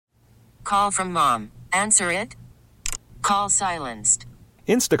call from mom. Answer it. Call silenced.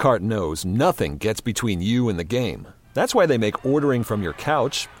 Instacart knows nothing gets between you and the game. That's why they make ordering from your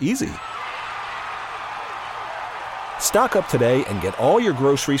couch easy. Stock up today and get all your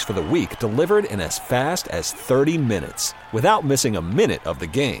groceries for the week delivered in as fast as 30 minutes without missing a minute of the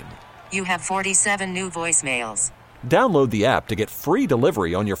game. You have 47 new voicemails. Download the app to get free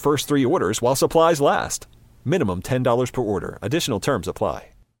delivery on your first 3 orders while supplies last. Minimum $10 per order. Additional terms apply.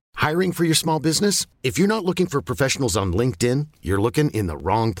 Hiring for your small business? If you're not looking for professionals on LinkedIn, you're looking in the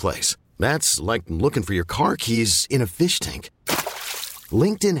wrong place. That's like looking for your car keys in a fish tank.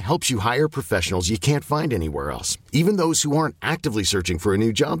 LinkedIn helps you hire professionals you can't find anywhere else, even those who aren't actively searching for a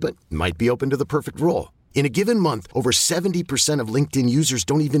new job but might be open to the perfect role. In a given month, over 70% of LinkedIn users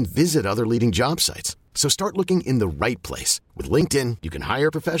don't even visit other leading job sites. So start looking in the right place. With LinkedIn, you can hire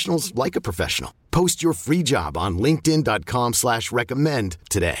professionals like a professional. Post your free job on linkedin.com/recommend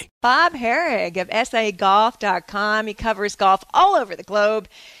today. Bob Harig of sagolf.com. He covers golf all over the globe.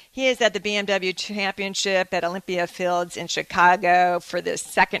 He is at the BMW Championship at Olympia Fields in Chicago for the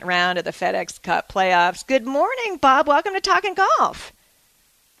second round of the FedEx Cup playoffs. Good morning, Bob. Welcome to Talking Golf.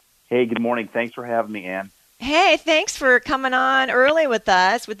 Hey, good morning. Thanks for having me, Ann. Hey, thanks for coming on early with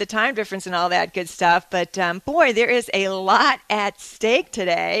us with the time difference and all that good stuff. But, boy, there is a lot at stake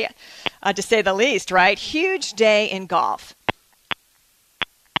today, to say the least, right? Huge day in golf.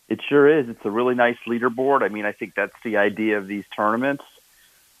 It sure is. It's a really nice leaderboard. I mean, I think that's the idea of these tournaments.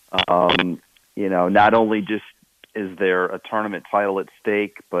 Not only just is there a tournament title at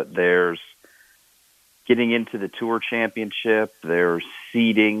stake, but there's getting into the Tour Championship. There's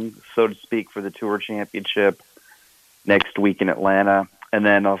seeding, so to speak, for the Tour Championship next week in Atlanta. And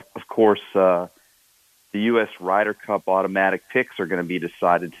then, of course, the U.S. Ryder Cup automatic picks are going to be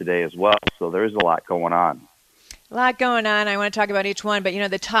decided today as well. So there's a lot going on. A lot going on. I want to talk about each one. But,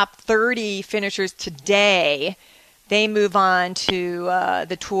 the top 30 finishers today, they move on to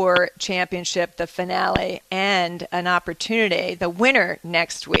the Tour Championship, the finale, and an opportunity. The winner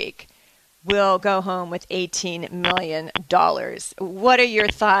next week will go home with $18 million. What are your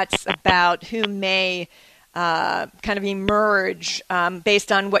thoughts about who may kind of emerge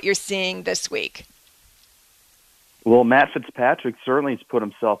based on what you're seeing this week? Well, Matt Fitzpatrick certainly has put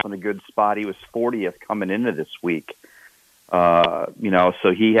himself in a good spot. He was 40th coming into this week. So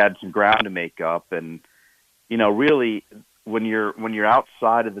he had some ground to make up. And, really, when you're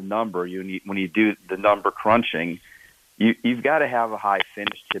outside of the number, when you do the number crunching, you've got to have a high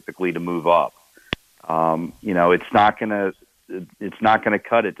finish typically to move up. It's not gonna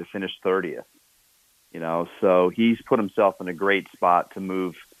cut it to finish 30th. So he's put himself in a great spot to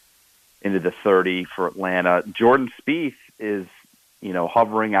move into the 30 for Atlanta. Jordan Spieth is,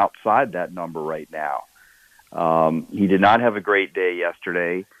 hovering outside that number right now. He did not have a great day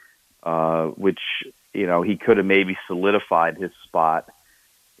yesterday, which he could have maybe solidified his spot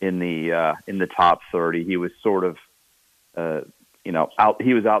in the top 30. He was sort of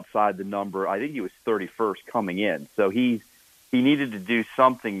he was outside the number. I think he was 31st coming in. So he needed to do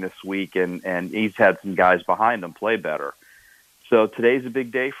something this week, and he's had some guys behind him play better. So today's a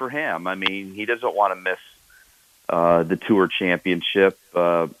big day for him. I mean, he doesn't want to miss the Tour Championship.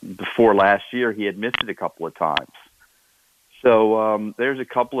 Before last year, he had missed it a couple of times. So there's a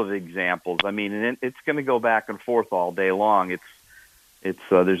couple of examples. I mean, and it's going to go back and forth all day long.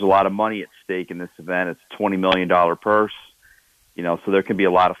 There's a lot of money at stake in this event. It's a $20 million purse, so there can be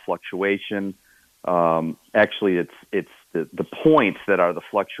a lot of fluctuation. Actually, it's the points that are the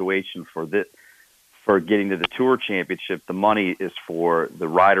fluctuation for getting to the Tour Championship. The money is for the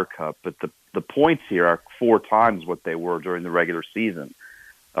Ryder Cup, but the points here are 4 times what they were during the regular season.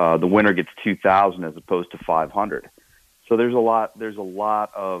 The winner gets 2,000 as opposed to 500. So there's a lot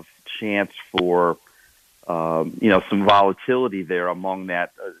of chance for some volatility there among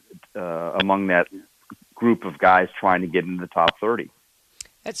that group of guys trying to get into the top 30.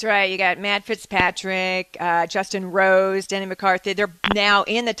 That's right. You got Matt Fitzpatrick, Justin Rose, Danny McCarthy. They're now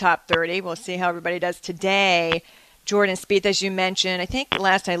in the top 30. We'll see how everybody does today. Jordan Spieth, as you mentioned, I think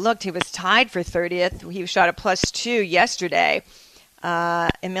last I looked, he was tied for 30th. He shot a +2 yesterday.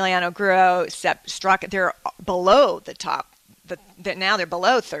 Emiliano Grillo, Sepp Straka, they're below the top. Now they're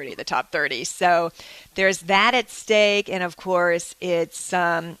below 30, the top 30. So there's that at stake. And, of course, it's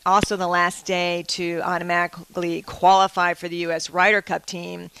also the last day to automatically qualify for the U.S. Ryder Cup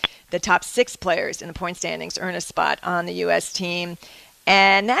team. The top 6 players in the point standings earn a spot on the U.S. team.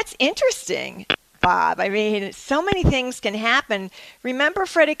 And that's interesting, Bob. I mean, so many things can happen. Remember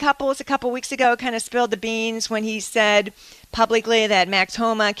Freddie Couples a couple weeks ago kind of spilled the beans when he said publicly that Max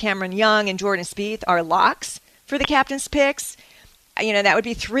Homa, Cameron Young, and Jordan Spieth are locks for the captain's picks. that would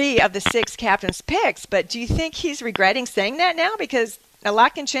be 3 of the 6 captains' picks. But do you think he's regretting saying that now? Because a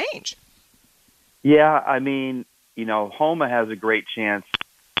lot can change. Yeah, I mean, Homa has a great chance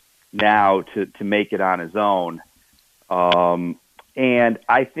now to make it on his own. And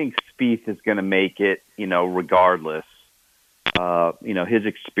I think Spieth is going to make it, regardless. His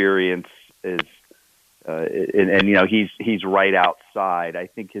experience is, and he's right outside. I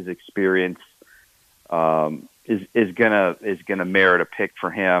think his experience is gonna merit a pick for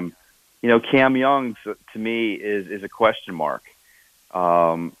him. Cam Young to me is a question mark.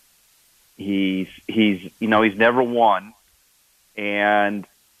 He's never won, and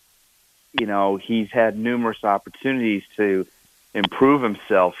he's had numerous opportunities to improve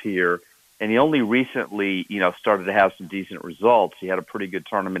himself here, and he only recently started to have some decent results. He had a pretty good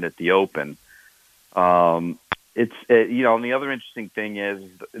tournament at the Open. And the other interesting thing is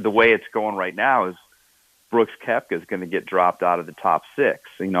the way it's going right now is Brooks Koepka is going to get dropped out of the top 6,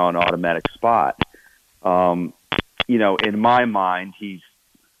 an automatic spot. In my mind, he's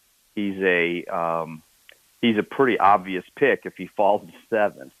a pretty obvious pick if he falls to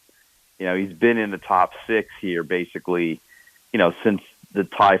 7th. He's been in the top 6 here basically, since the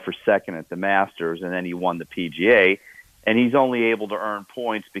tie for 2nd at the Masters, and then he won the PGA, and he's only able to earn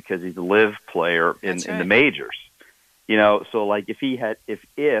points because he's a live player in the majors. So like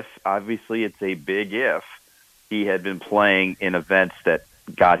if obviously it's a big if, he had been playing in events that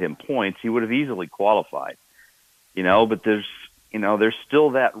got him points, he would have easily qualified. But there's still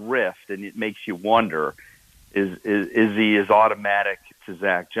that rift, and it makes you wonder, is he as automatic to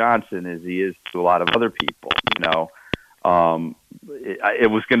Zach Johnson as he is to a lot of other people? It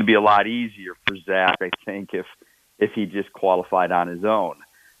was going to be a lot easier for Zach, I think, if he just qualified on his own.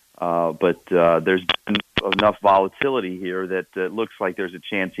 But there's been enough volatility here that it looks like there's a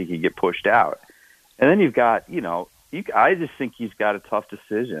chance he could get pushed out. And then you've got, I just think he's got a tough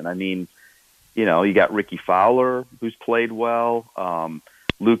decision. I mean, you got Ricky Fowler, who's played well.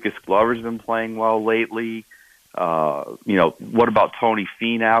 Lucas Glover's been playing well lately. What about Tony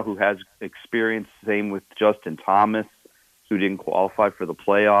Finau, who has experience? Same with Justin Thomas, who didn't qualify for the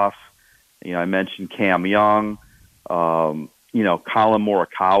playoffs. I mentioned Cam Young, Colin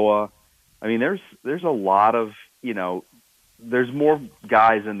Morikawa. I mean, there's a lot of, there's more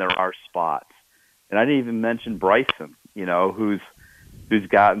guys than there are spots. And I didn't even mention Bryson, who's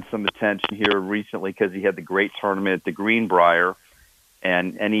gotten some attention here recently because he had the great tournament at the Greenbrier,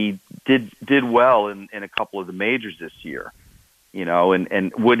 and he did well in a couple of the majors this year.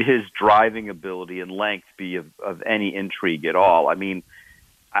 And would his driving ability and length be of any intrigue at all? I mean,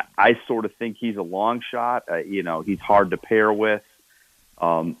 I sort of think he's a long shot. He's hard to pair with.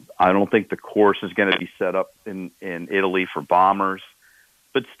 I don't think the course is going to be set up in Italy for bombers.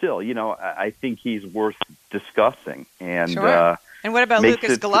 But still, I think he's worth discussing. And sure. And what about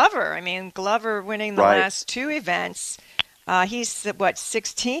Lucas Glover? I mean, Glover winning the last 2 events. He's,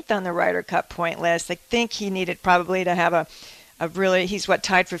 16th on the Ryder Cup point list. I think he needed probably to have a really, he's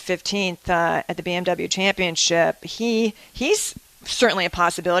tied for 15th at the BMW Championship. He's certainly a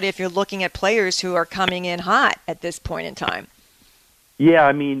possibility if you're looking at players who are coming in hot at this point in time. Yeah,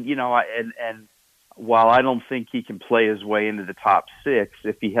 I mean, and while I don't think he can play his way into the top 6,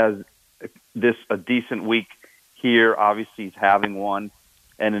 if he has a decent week here, obviously he's having one,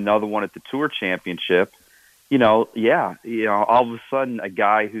 and another one at the Tour Championship, all of a sudden a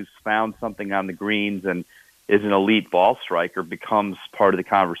guy who's found something on the greens and is an elite ball striker becomes part of the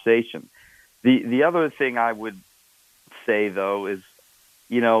conversation. The other thing I would say, though, is,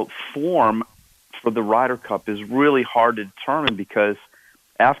 form for the Ryder Cup is really hard to determine because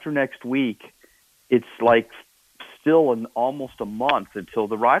after next week, it's like still almost a month until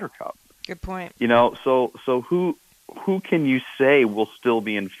the Ryder Cup. Good point. So who can you say will still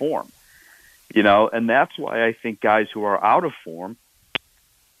be in form? And that's why I think guys who are out of form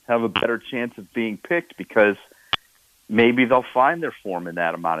have a better chance of being picked because maybe they'll find their form in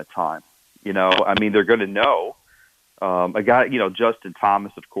that amount of time. I mean, they're going to know. A guy, Justin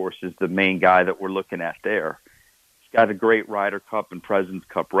Thomas, of course, is the main guy that we're looking at there. He's got a great Ryder Cup and President's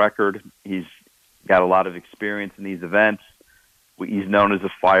Cup record. He's got a lot of experience in these events. He's known as a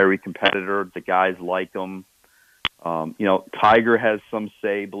fiery competitor. The guys like him. Tiger has some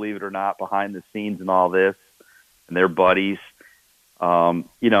say, believe it or not, behind the scenes in all this, and they're buddies. Does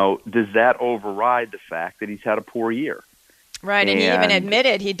that override the fact that he's had a poor year? Right, and he even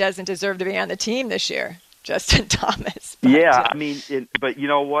admitted he doesn't deserve to be on the team this year, Justin Thomas. But, yeah, I mean, but you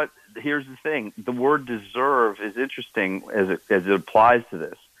know what? Here's the thing. The word deserve is interesting as it applies to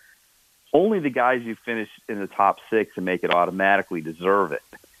this. Only the guys who finish in the top 6 and make it automatically deserve it.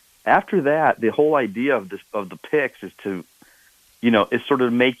 After that, the whole idea of the picks is to is sort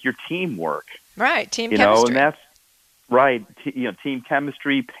of make your team work. Right, team chemistry. And that's right. Team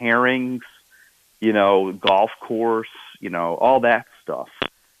chemistry, pairings, golf course, all that stuff.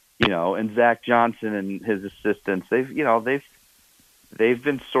 And Zach Johnson and his assistants, they've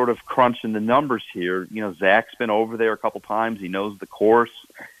been sort of crunching the numbers here. Zach's been over there a couple times. He knows the course.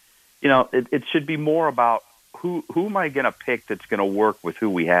 It should be more about who am I going to pick that's going to work with who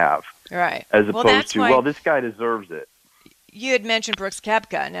we have. Right. As opposed to, this guy deserves it. You had mentioned Brooks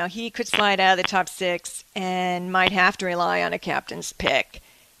Koepka. Now, he could slide out of the top 6 and might have to rely on a captain's pick,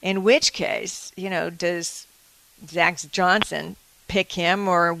 in which case, does Zach Johnson pick him,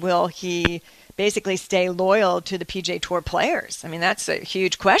 or will he basically stay loyal to the PGA Tour players? I mean, that's a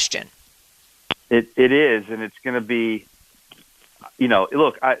huge question. It is, and it's going to be,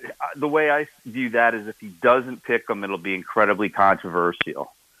 look, the way I view that is if he doesn't pick them, it'll be incredibly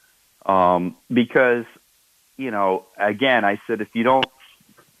controversial. Because, again, I said if you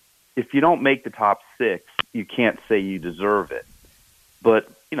don't make the top 6, you can't say you deserve it. But,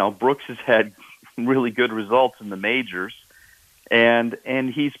 Brooks has had really good results in the majors. And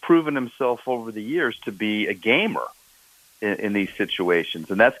he's proven himself over the years to be a gamer in these situations,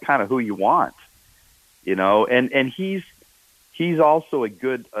 and that's kind of who you want, And he's also a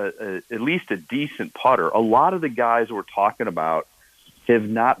good, at least a decent putter. A lot of the guys we're talking about have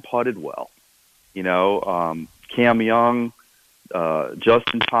not putted well, Cam Young,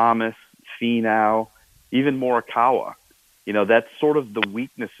 Justin Thomas, Finau, even Morikawa. That's sort of the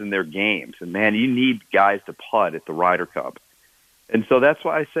weakness in their games, and man, you need guys to putt at the Ryder Cup. And so that's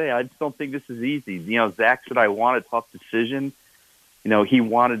why I say I just don't think this is easy. Zach said I want a tough decision. He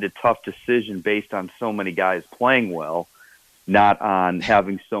wanted a tough decision based on so many guys playing well, not on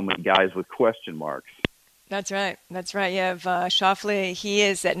having so many guys with question marks. That's right. That's right. You have Schauffele. He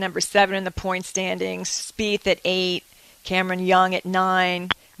is at number 7 in the point standings. Spieth at 8. Cameron Young at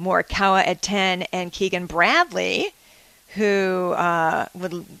 9. Morikawa at 10. And Keegan Bradley, who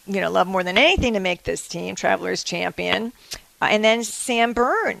would love more than anything to make this team, Travelers champion. And then Sam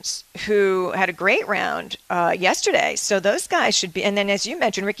Burns, who had a great round yesterday. So those guys should be. And then, as you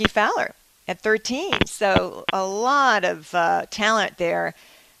mentioned, Ricky Fowler at 13. So a lot of talent there.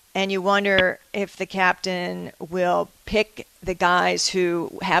 And you wonder if the captain will pick the guys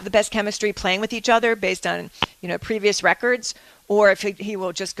who have the best chemistry playing with each other based on, previous records, or if he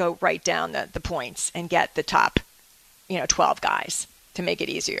will just go right down the points and get the top, 12 guys to make it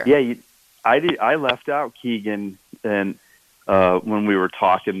easier. Yeah, I left out Keegan and when we were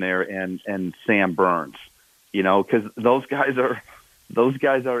talking there, and Sam Burns, because those guys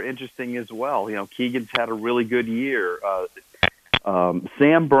are interesting as well. Keegan's had a really good year.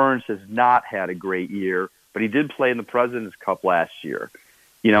 Sam Burns has not had a great year, but he did play in the President's Cup last year,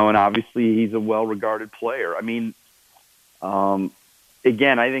 and obviously he's a well-regarded player. I mean,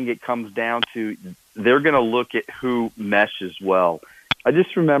 again, I think it comes down to they're going to look at who meshes well. I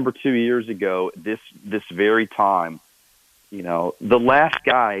just remember 2 years ago, this very time, the last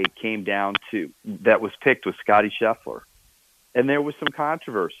guy came down to that was picked was Scotty Scheffler. And there was some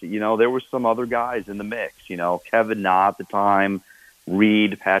controversy. There were some other guys in the mix, Kevin Na at the time,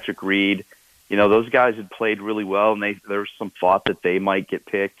 Patrick Reed. Those guys had played really well, and there was some thought that they might get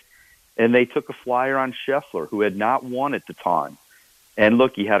picked. And they took a flyer on Scheffler, who had not won at the time. And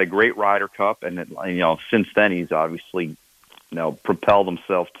look, he had a great Ryder Cup, and since then he's obviously, propelled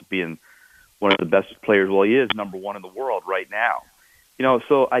himself to being one of the best players. Well, he is number 1 in the world right now.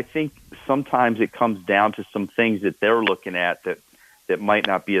 So I think sometimes it comes down to some things that they're looking at that might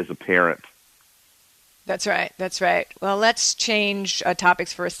not be as apparent. That's right. That's right. Well, let's change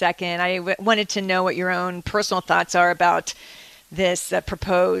topics for a second. I wanted to know what your own personal thoughts are about this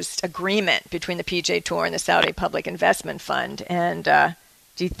proposed agreement between the PGA Tour and the Saudi Public Investment Fund. And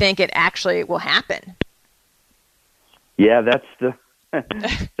do you think it actually will happen? Yeah, that's the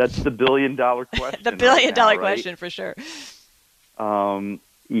 $1 billion question. The $1 billion right? question for sure.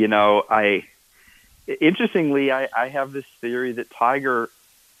 Interestingly, I have this theory that Tiger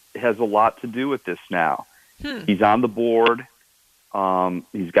has a lot to do with this now. He's on the board.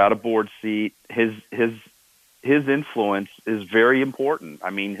 He's got a board seat. His influence is very important. I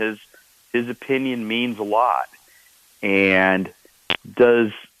mean, his opinion means a lot. And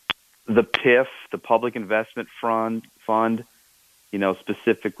does the PIF, the Public Investment Fund,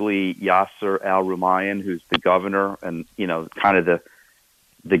 specifically Yasser Al-Rumayyan, who's the governor and, kind of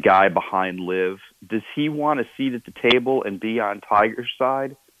the guy behind Liv, does he want a seat at the table and be on Tiger's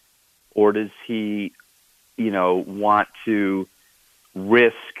side? Or does he, want to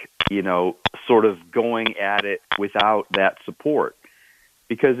risk, sort of going at it without that support?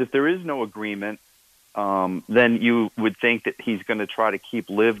 Because if there is no agreement, then you would think that he's going to try to keep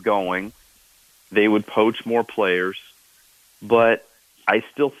Liv going. They would poach more players, but I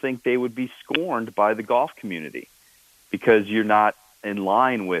still think they would be scorned by the golf community because you're not in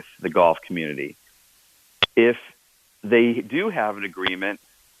line with the golf community. If they do have an agreement,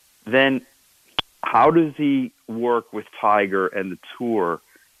 then how does he work with Tiger and the tour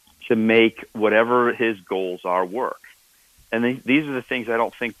to make whatever his goals are work? And these are the things I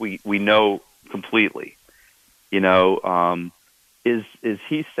don't think we know completely. Is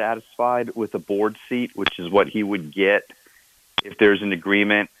he satisfied with a board seat, which is what he would get if there's an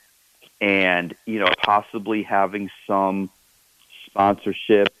agreement, and possibly having some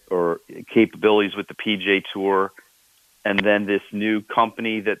sponsorship or capabilities with the PGA Tour, and then this new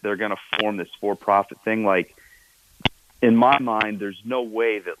company that they're going to form, this for-profit thing? Like, in my mind, there's no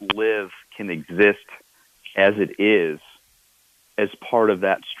way that Liv can exist as it is as part of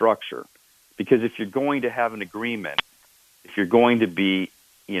that structure. Because if you're going to have an agreement, if you're going to be,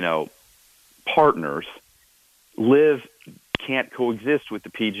 partners, Liv can't coexist with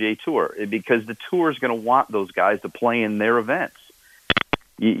the PGA Tour because the tour is going to want those guys to play in their events.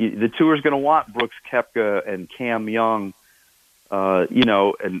 The tour is going to want Brooks Koepka and Cam Young,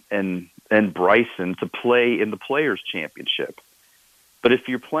 and Bryson to play in the Players Championship. But if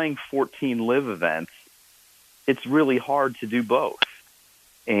you're playing 14 Liv events, it's really hard to do both.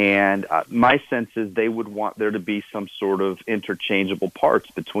 And my sense is they would want there to be some sort of interchangeable parts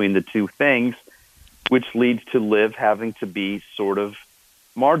between the two things, which leads to Liv having to be sort of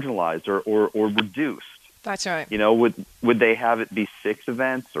marginalized or reduced. That's right. Would they have it be 6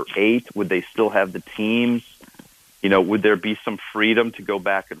 events or 8? Would they still have the teams? Would there be some freedom to go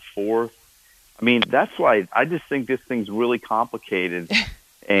back and forth? I mean, that's why I just think this thing's really complicated.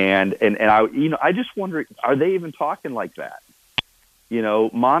 and I just wonder, are they even talking like that?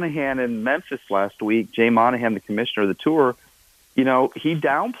 Monahan in Memphis last week, Jay Monahan, the commissioner of the tour, he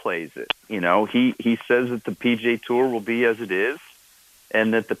downplays it. He says that the PGA Tour will be as it is,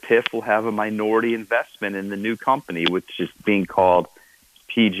 and that the PIF will have a minority investment in the new company, which is being called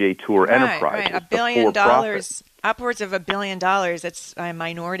PGA Tour Enterprises. Right. $1 billion, upwards of $1 billion. That's a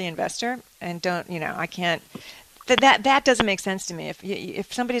minority investor, and I can't. That doesn't make sense to me.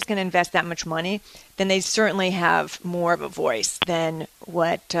 If somebody's going to invest that much money, then they certainly have more of a voice than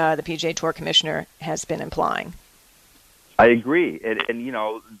what the PGA Tour commissioner has been implying. I agree, and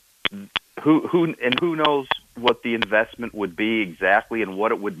who knows what the investment would be exactly and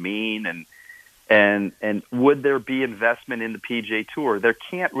what it would mean, and would there be investment in the PGA Tour? There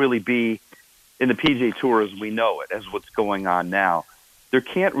can't really be in the PGA Tour as we know it, as what's going on now. There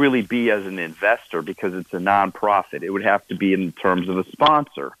can't really be as an investor because it's a nonprofit. It would have to be in terms of a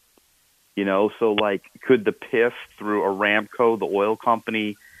sponsor. So like, could the PIF through Aramco, the oil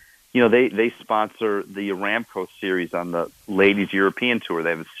company, they sponsor the Aramco series on the Ladies European Tour. They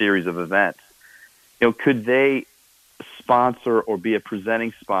have a series of events. Could they sponsor or be a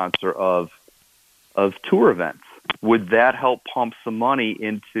presenting sponsor of tour events? Would that help pump some money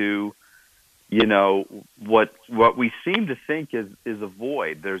into what we seem to think is a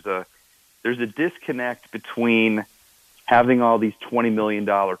void? There's a disconnect between having all these $20 million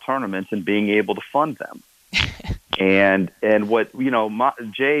tournaments and being able to fund them. and what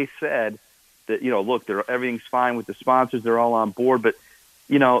Jay said, that look, everything's fine with the sponsors, they're all on board, but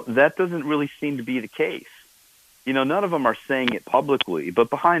that doesn't really seem to be the case. None of them are saying it publicly, but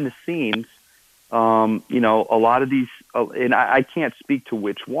behind the scenes, a lot of these, and I can't speak to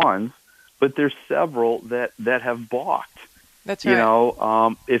which ones, but there's several that have balked. That's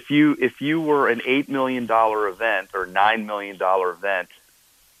right. If you were an $8 million event or $9 million event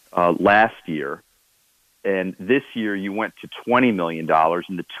last year, and this year you went to $20 million,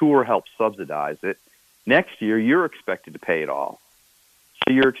 and the tour helped subsidize it, next year you're expected to pay it all.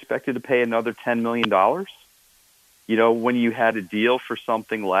 So you're expected to pay another $10 million? When you had a deal for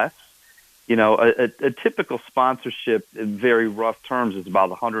something less? A typical sponsorship in very rough terms is about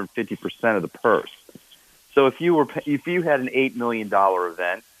 150% of the purse. So if you had an $8 million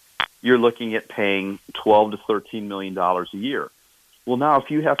event, you're looking at paying $12 to $13 million a year. Well, now if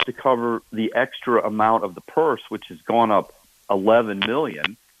you have to cover the extra amount of the purse, which has gone up $11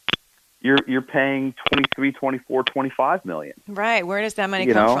 million, you're paying 23, 24, 25 million. Right. Where does that money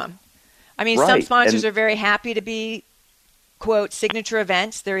come from? I mean, some sponsors are very happy to be, quote, signature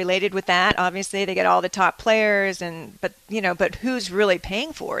events. They're elated with that. Obviously, they get all the top players, but who's really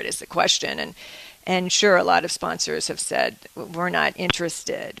paying for it is the question. And sure, a lot of sponsors have said we're not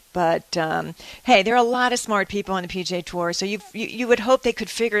interested. But hey, there are a lot of smart people on the PGA Tour, so you would hope they could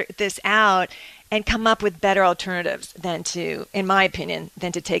figure this out and come up with better alternatives in my opinion,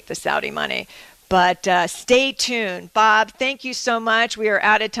 than to take the Saudi money. But stay tuned. Bob, thank you so much. We are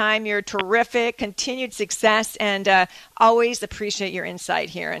out of time. You're terrific. Continued success, and always appreciate your insight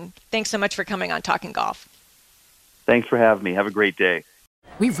here. And thanks so much for coming on Talking Golf. Thanks for having me. Have a great day.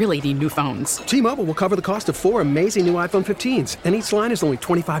 We really need new phones. T-Mobile will cover the cost of 4 amazing new iPhone 15s, and each line is only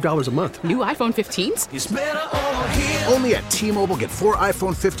 $25 a month. New iPhone 15s? It's better over here. Only at T-Mobile, get 4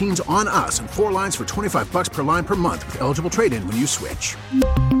 iPhone 15s on us and 4 lines for $25 per line per month with eligible trade-in when you switch.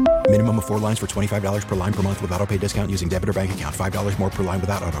 Minimum of 4 lines for $25 per line per month with autopay discount using debit or bank account. $5 more per line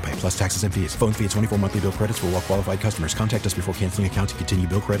without autopay, plus taxes and fees. Phone fee at 24 monthly bill credits for well-qualified customers. Contact us before canceling account to continue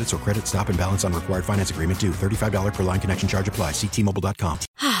bill credits or credit stop and balance on required finance agreement due. $35 per line connection charge applies. See T-Mobile.com.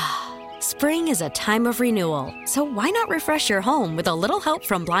 Spring is a time of renewal, so why not refresh your home with a little help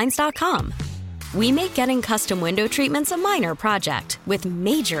from Blinds.com? We make getting custom window treatments a minor project with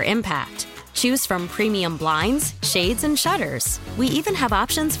major impact. Choose from premium blinds, shades, and shutters. We even have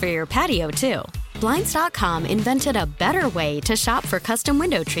options for your patio, too. Blinds.com invented a better way to shop for custom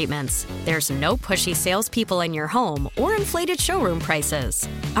window treatments. There's no pushy salespeople in your home or inflated showroom prices.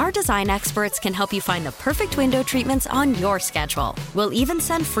 Our design experts can help you find the perfect window treatments on your schedule. We'll even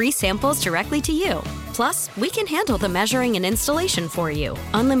send free samples directly to you. Plus, we can handle the measuring and installation for you.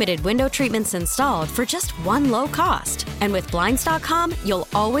 Unlimited window treatments installed for just one low cost. And with Blinds.com, you'll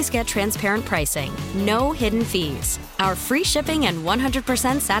always get transparent pricing. No hidden fees. Our free shipping and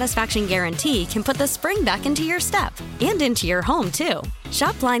 100% satisfaction guarantee can put the spring back into your step and into your home, too.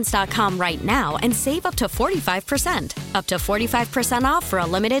 Shop Blinds.com right now and save up to 45%. Up to 45% off for a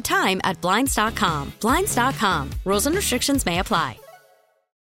limited time at Blinds.com. Blinds.com. Rules and restrictions may apply.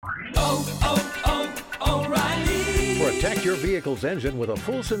 O'Reilly. Protect your vehicle's engine with a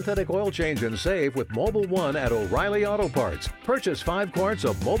full synthetic oil change and save with Mobile One at O'Reilly Auto Parts. Purchase 5 quarts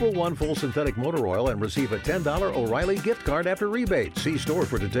of Mobile One full synthetic motor oil and receive a $10 O'Reilly gift card after rebate. See store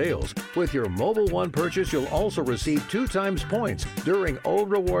for details. With your Mobile One purchase, you'll also receive 2 times points during O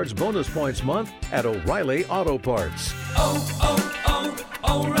Rewards Bonus Points Month at O'Reilly Auto Parts.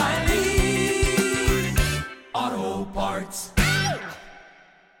 O'Reilly.